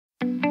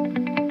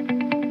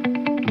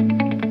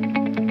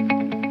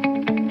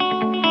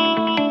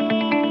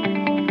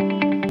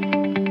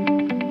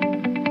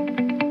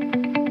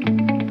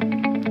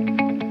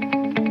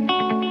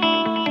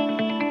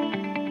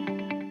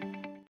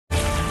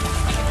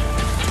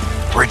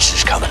bridge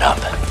is coming up.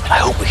 I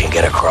hope we can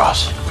get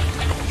across.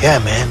 Yeah,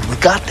 man, we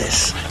got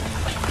this.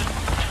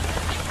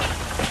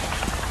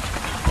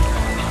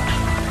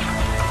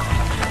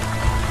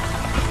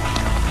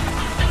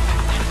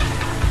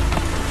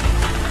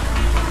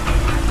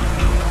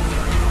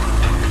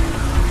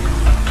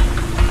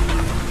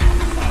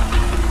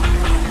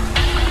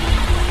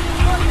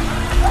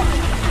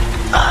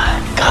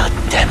 God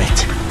damn it.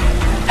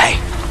 Hey,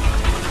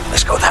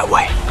 let's go that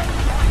way.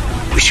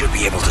 We should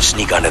be able to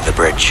sneak under the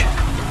bridge.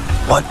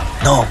 What?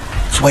 No,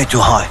 it's way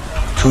too high.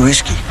 Too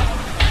risky.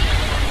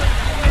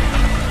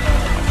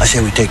 I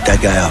say we take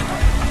that guy out.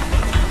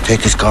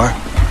 Take his car,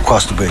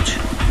 cross the bridge.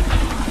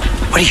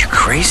 What, are you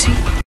crazy?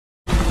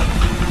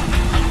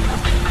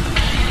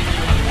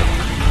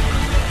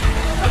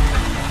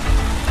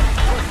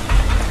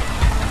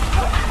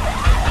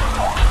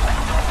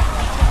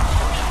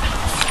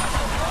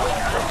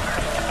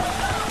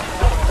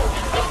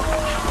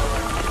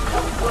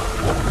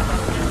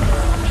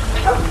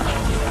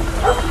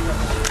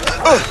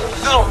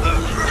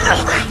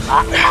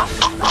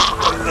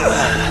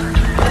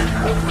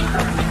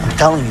 I'm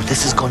telling you,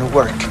 this is gonna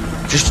work.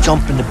 Just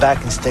jump in the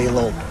back and stay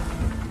low.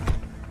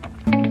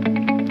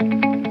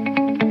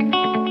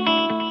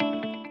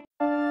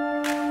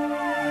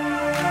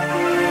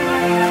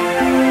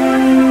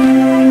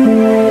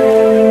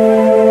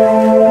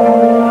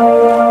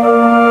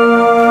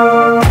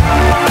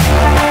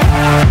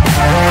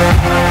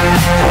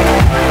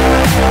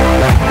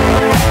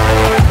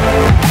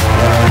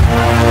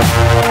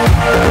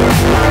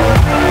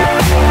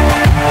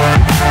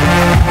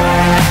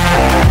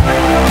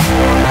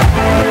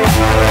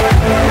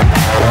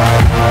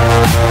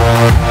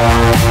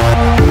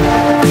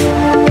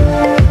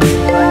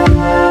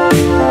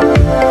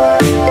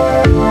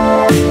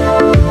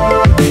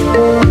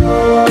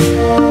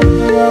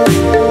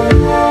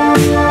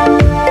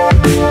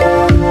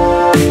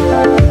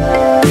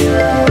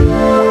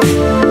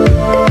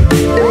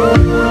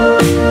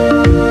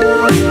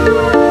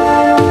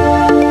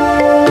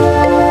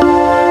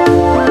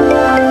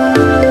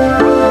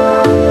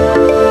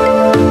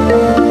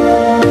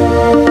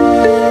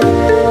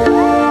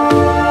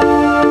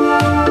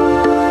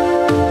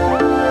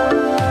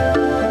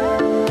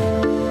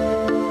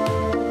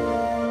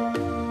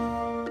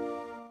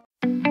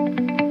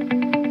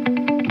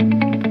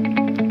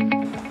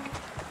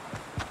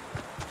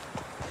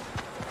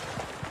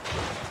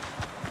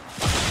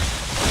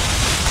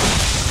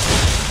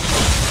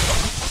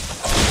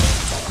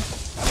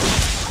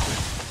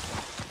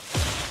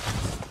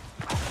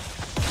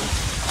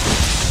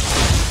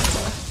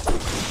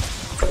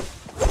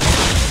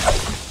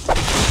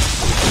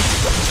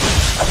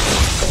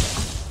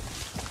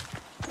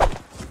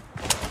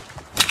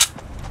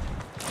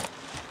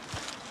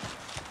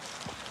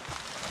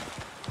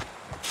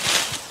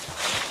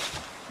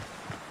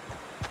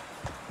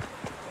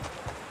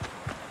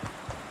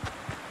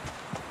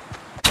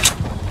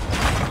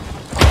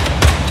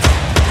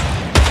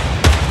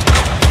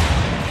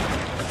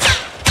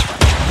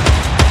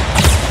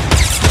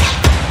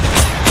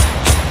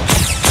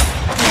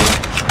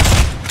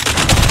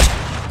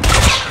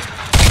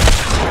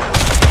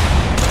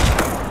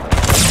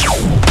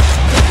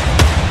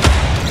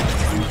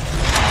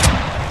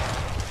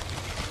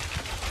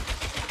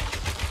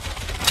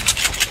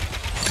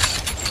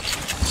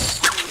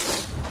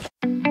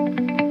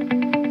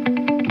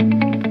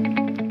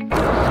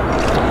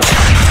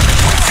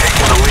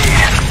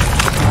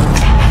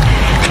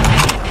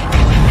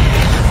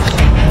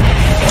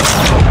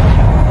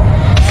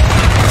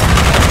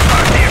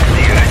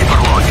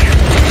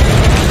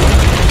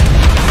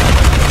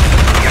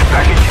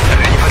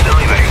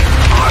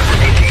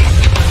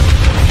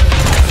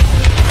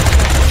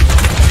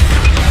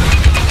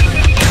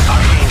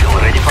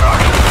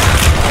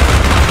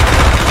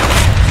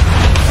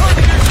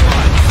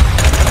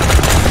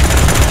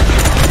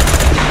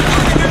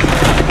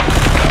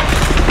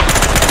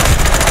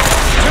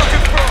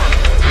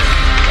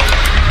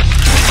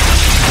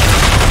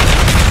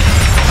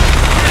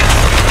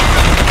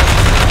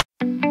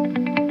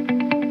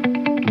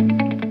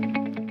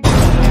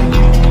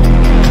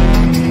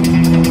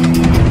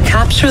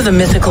 Capture the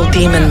mythical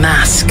demon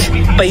mask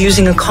by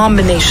using a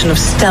combination of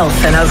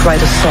stealth and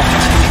outright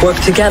assault. Work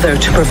together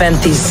to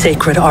prevent these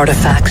sacred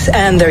artifacts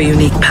and their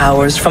unique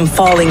powers from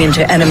falling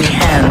into enemy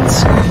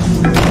hands.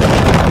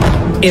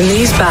 In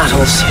these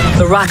battles,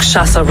 the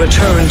Rakshasa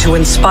return to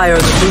inspire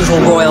the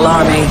brutal royal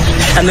army,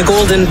 and the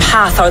Golden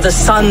Path are the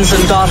sons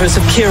and daughters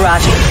of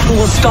Kirat who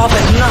will stop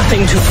at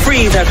nothing to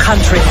free their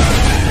country.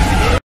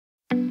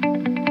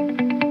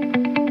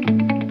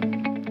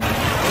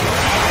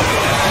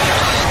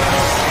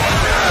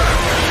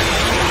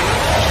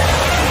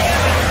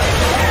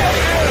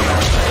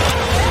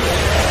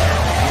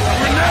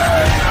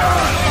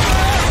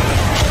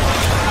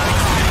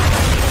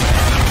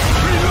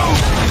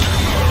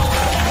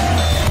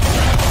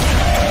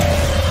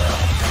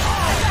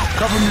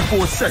 Cover me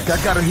for a sec, I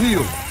gotta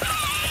heal.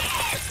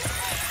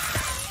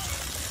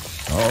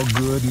 All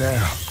good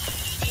now.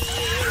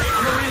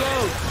 I'm gonna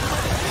reload.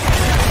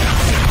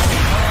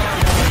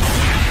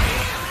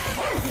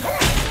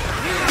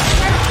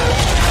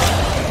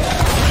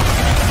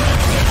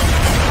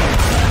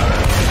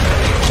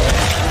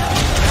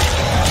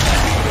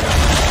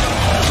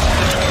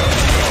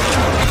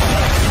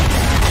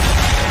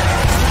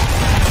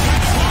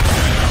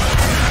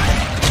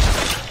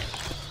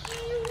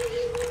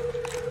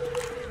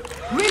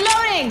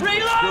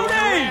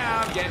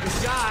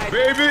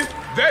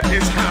 That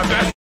is how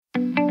that...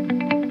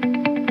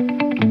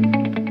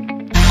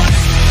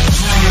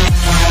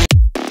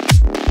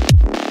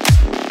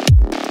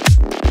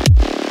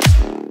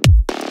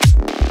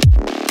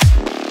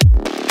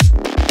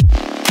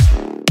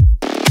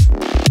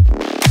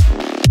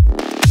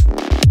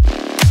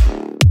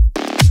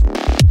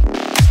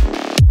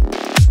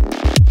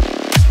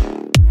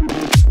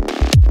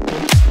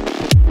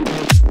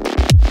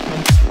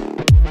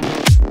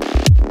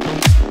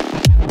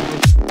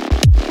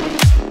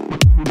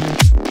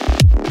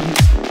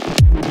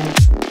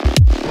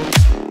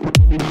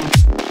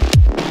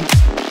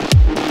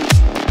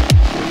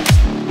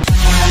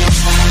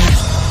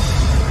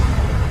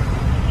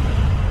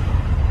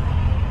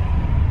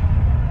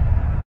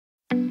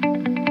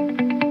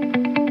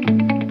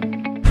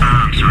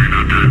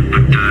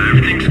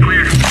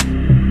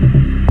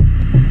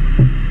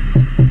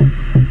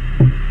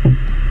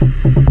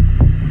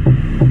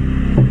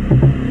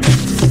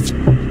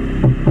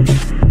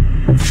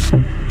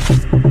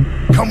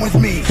 Come with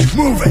me.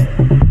 Move it.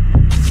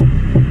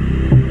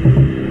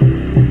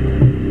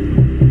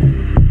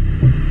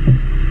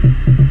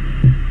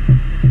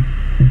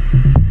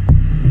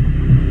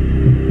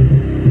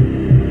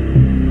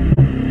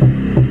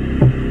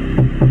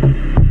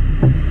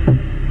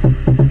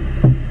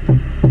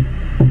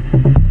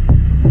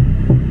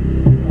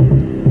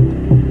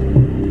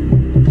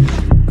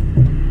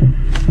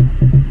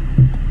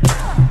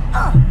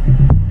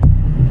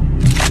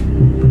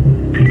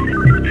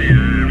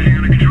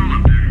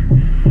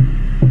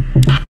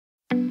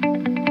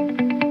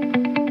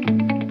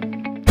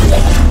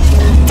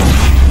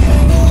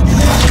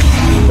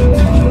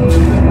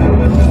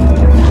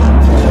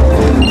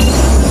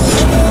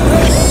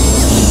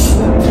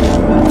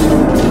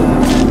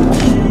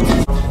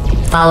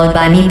 Followed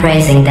by me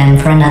praising them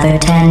for another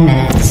 10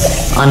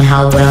 minutes on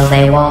how well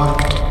they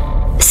walked.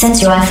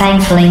 Since you are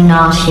thankfully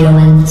not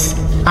humans,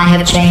 I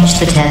have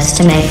changed the test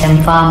to make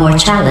them far more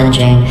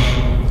challenging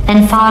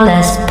and far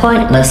less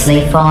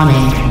pointlessly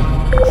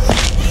fawning.